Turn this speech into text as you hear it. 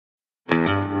Shooters,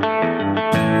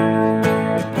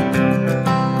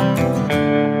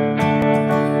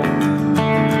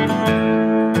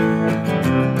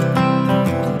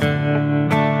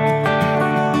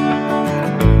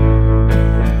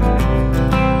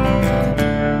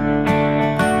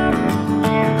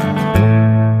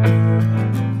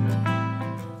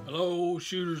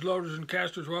 loaders, and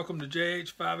casters, welcome to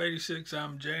JH586.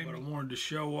 I'm Jamie. But I wanted to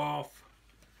show off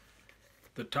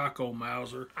the Taco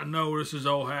Mauser. I know this is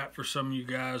old hat for some of you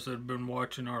guys that have been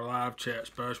watching our live chats,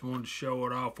 but I just wanted to show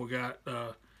it off. We've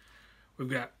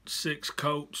got 6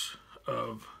 coats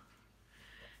of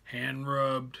hand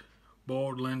rubbed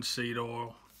boiled linseed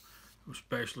oil. I'm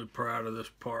especially proud of this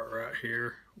part right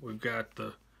here. We've got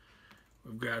the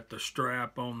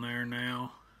strap on there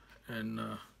now, and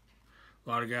a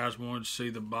lot of guys wanted to see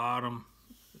the bottom,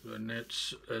 and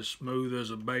it's as smooth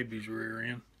as a baby's rear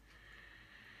end.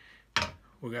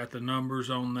 We got the numbers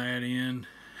on that end,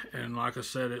 and like I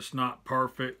said, it's not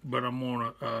perfect, but I'm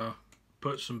going to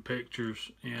put some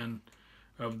pictures in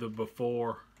of the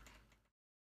before.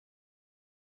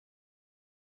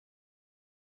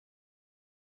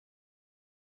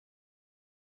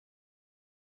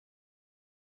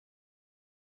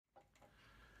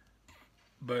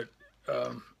 But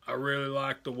I really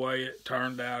like the way it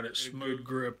turned out. It's smooth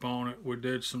grip on it. We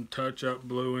did some touch-up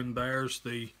bluing.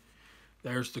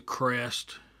 There's the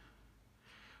crest.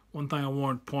 One thing I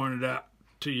wanted to point it out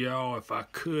to y'all, if I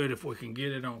could, if we can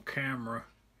get it on camera,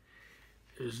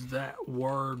 is that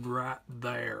word right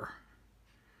there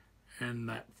and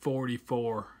that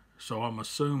 44. So I'm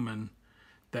assuming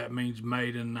that means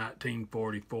made in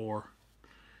 1944.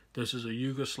 This is a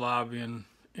Yugoslavian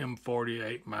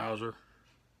M48 Mauser.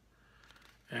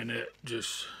 And it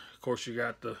just, of course, you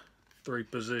got the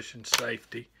 3-position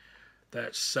safety.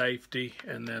 That's safety,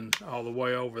 and then all the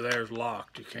way over there is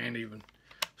locked. You can't even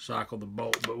cycle the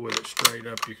bolt, but with it straight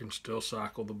up, you can still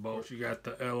cycle the bolt. You got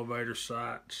the elevator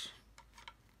sights.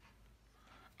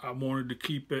 I wanted to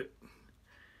keep it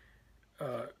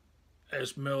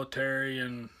as military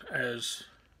and as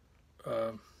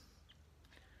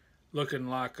looking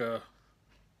like a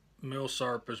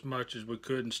milsurp as much as we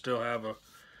could, and still have a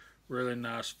really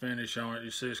nice finish on it.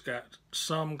 You see it's got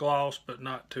some gloss, but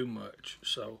not too much.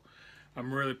 So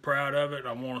I'm really proud of it.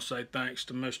 I want to say thanks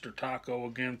to Mr. Taco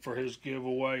again for his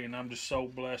giveaway, and I'm just so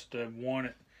blessed to have won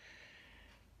it.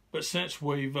 But since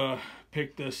we've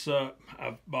picked this up,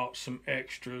 I've bought some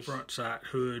extras, front sight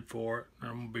hood for it.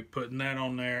 I'm going to be putting that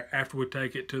on there after we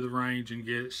take it to the range and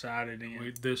get it sighted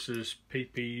in. This is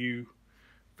PPU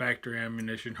factory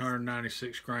ammunition,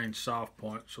 196 grain soft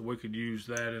point, so we could use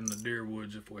that in the deer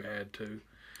woods if we had to.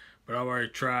 But I've already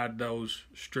tried those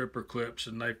stripper clips,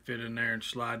 and they fit in there and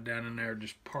slide down in there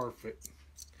just perfect.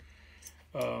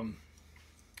 I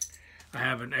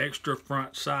have an extra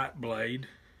front sight blade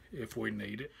if we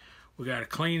need it. We got a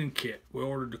cleaning kit. We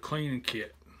ordered the cleaning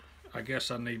kit. I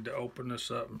guess I need to open this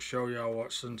up and show y'all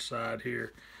what's inside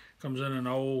here. Comes in an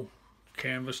old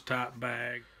canvas type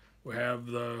bag. We have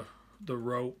the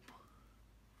rope.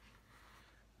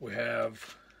 We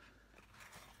have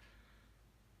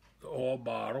the oil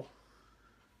bottle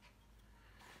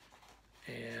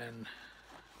and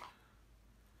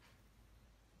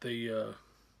the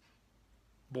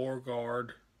bore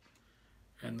guard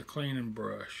and the cleaning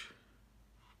brush.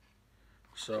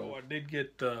 So I did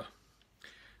get the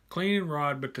cleaning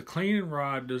rod, but the cleaning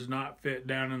rod does not fit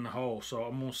down in the hole, so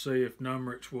I'm going to see if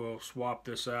Numrich will swap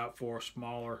this out for a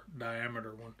smaller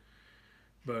diameter one.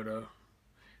 But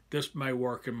this may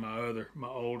work in my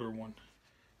older one.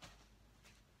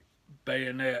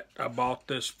 Bayonet. I bought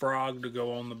this frog to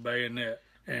go on the bayonet,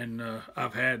 and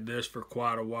I've had this for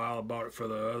quite a while. I bought it for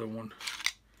the other one.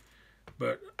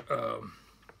 But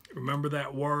remember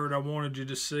that word I wanted you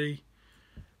to see?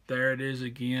 There it is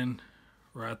again,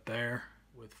 right there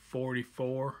with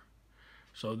 44.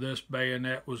 So this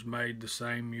bayonet was made the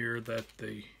same year that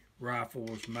the rifle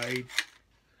was made.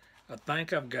 I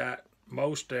think I've got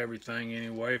most everything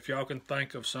anyway. If y'all can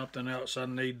think of something else I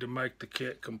need to make the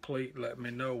kit complete, let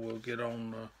me know. We'll get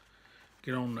on the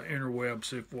interweb,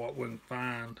 see if what we can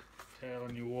find.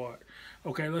 Telling you what.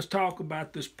 Okay, let's talk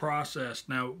about this process.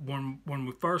 Now, when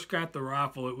we first got the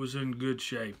rifle, it was in good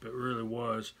shape. It really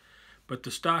was. But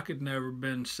the stock had never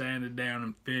been sanded down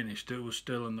and finished. It was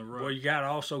still in the rough. Well, you got to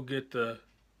also get the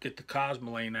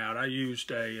cosmoline out. I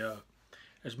used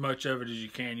as much of it as you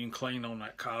can. You can clean on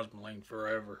that cosmoline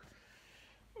forever.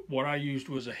 What I used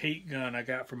was a heat gun I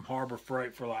got from Harbor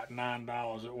Freight for like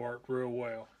 $9. It worked real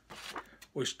well.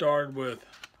 We started with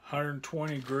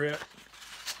 120 grit,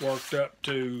 worked up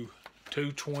to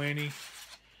 220.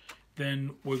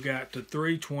 Then we got to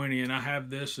 320, and I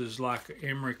have this as like an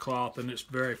emery cloth, and it's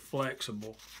very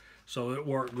flexible. So it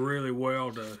worked really well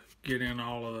to get in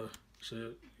all of the,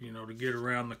 so, you know, to get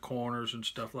around the corners and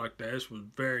stuff like that. This was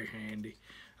very handy.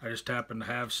 I just happened to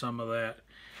have some of that.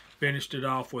 Finished it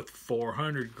off with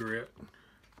 400 grit.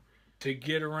 To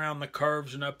get around the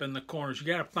curves and up in the corners, you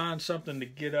got to find something to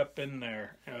get up in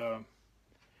there.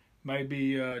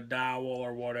 Maybe a dowel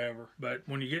or whatever. But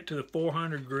when you get to the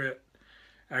 400 grit,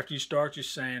 after you start your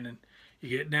sanding, you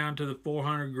get down to the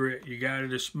 400 grit, you got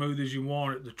it as smooth as you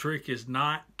want it. The trick is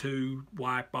not to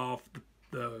wipe off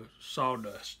the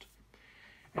sawdust.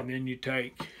 And then you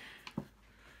take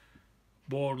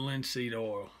boiled linseed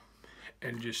oil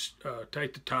and just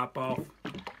take the top off,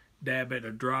 dab it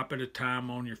a drop at a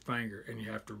time on your finger, and you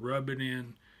have to rub it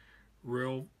in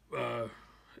real,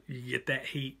 you get that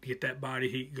heat, get that body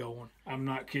heat going. I'm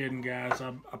not kidding, guys.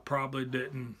 I probably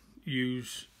didn't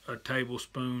use a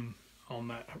tablespoon on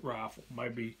that rifle,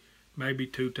 maybe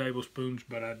 2 tablespoons,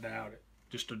 but I doubt it.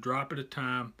 Just a drop at a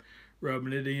time,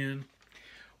 rubbing it in.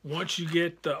 Once you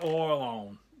get the oil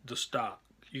on the stock,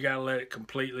 you got to let it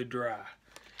completely dry.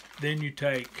 Then you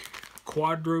take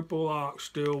quadruple ox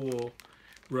steel wool,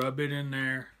 rub it in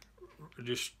there,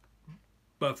 just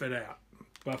buff it out.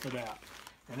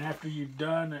 And after you've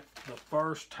done it the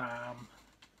first time,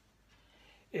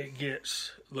 it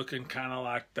gets looking kind of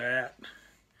like that,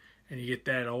 and you get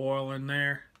that oil in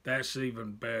there, that's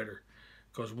even better.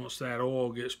 Because once that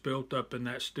oil gets built up in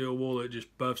that steel wool, it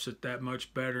just buffs it that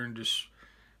much better and just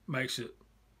makes it,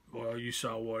 well, you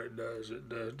saw what it does.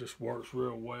 It just works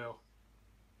real well.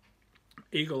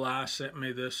 Eagle Eye sent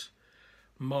me this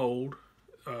mold,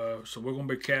 so we're going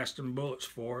to be casting bullets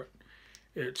for it.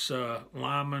 It's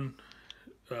Lyman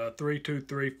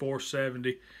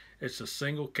 323-470. It's a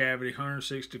single cavity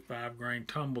 165 grain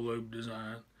tumble lube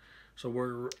design. So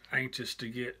we're anxious to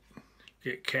get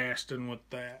casting with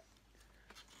that.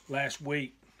 Last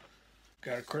week,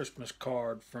 got a Christmas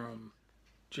card from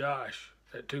Josh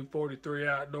at 243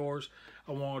 Outdoors.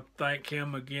 I want to thank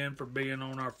him again for being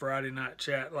on our Friday night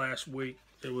chat last week.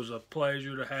 It was a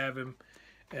pleasure to have him,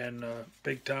 and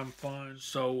big time fun.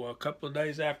 So a couple of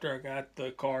days after I got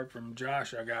the card from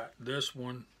Josh, I got this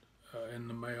one in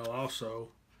the mail also.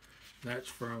 That's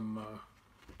from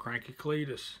Cranky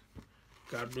Cletus.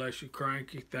 God bless you,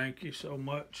 Cranky. Thank you so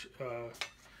much.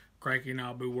 Cranky and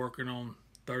I'll be working on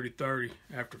 3030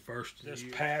 after first. This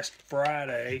past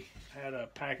Friday, I had a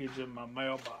package in my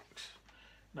mailbox.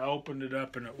 And I opened it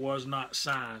up and it was not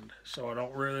signed, so I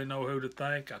don't really know who to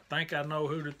thank. I think I know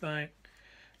who to thank,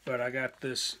 but I got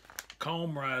this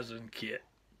comb rising kit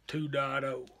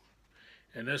 2.0,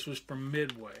 and this was from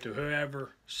Midway. To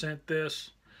whoever sent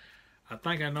this, I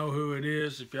think I know who it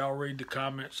is. If y'all read the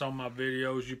comments on my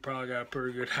videos, you probably got a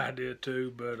pretty good idea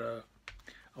too, but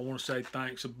I want to say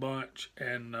thanks a bunch.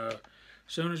 And as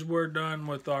soon as we're done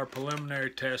with our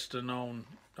preliminary testing on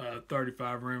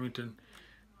 35 Remington,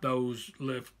 those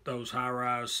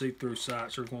high-rise see-through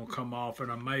sights are going to come off,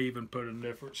 and I may even put a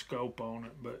different scope on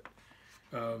it. But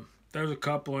there's a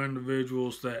couple of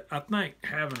individuals that I think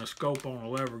having a scope on a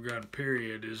lever gun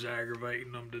period is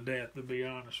aggravating them to death, to be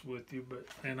honest with you.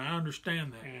 And I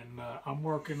understand that. And I'm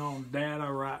working on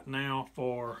data right now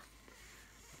for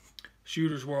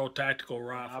Shooter's World Tactical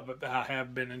Rifle. I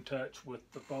have been in touch with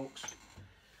the folks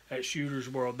at Shooter's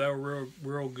World. They were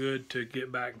real good to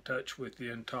get back in touch with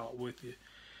you and talk with you.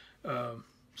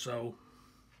 So,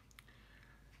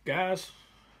 guys,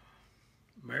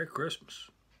 Merry Christmas.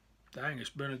 Dang, it's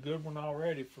been a good one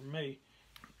already for me.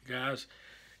 Guys,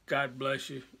 God bless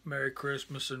you. Merry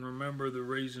Christmas, and remember the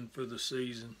reason for the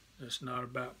season. It's not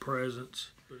about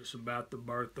presents, but it's about the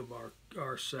birth of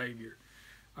our Savior,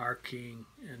 our King.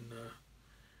 And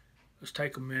let's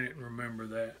take a minute and remember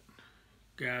that.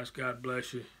 Guys, God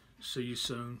bless you. See you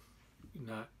soon. Good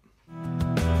night.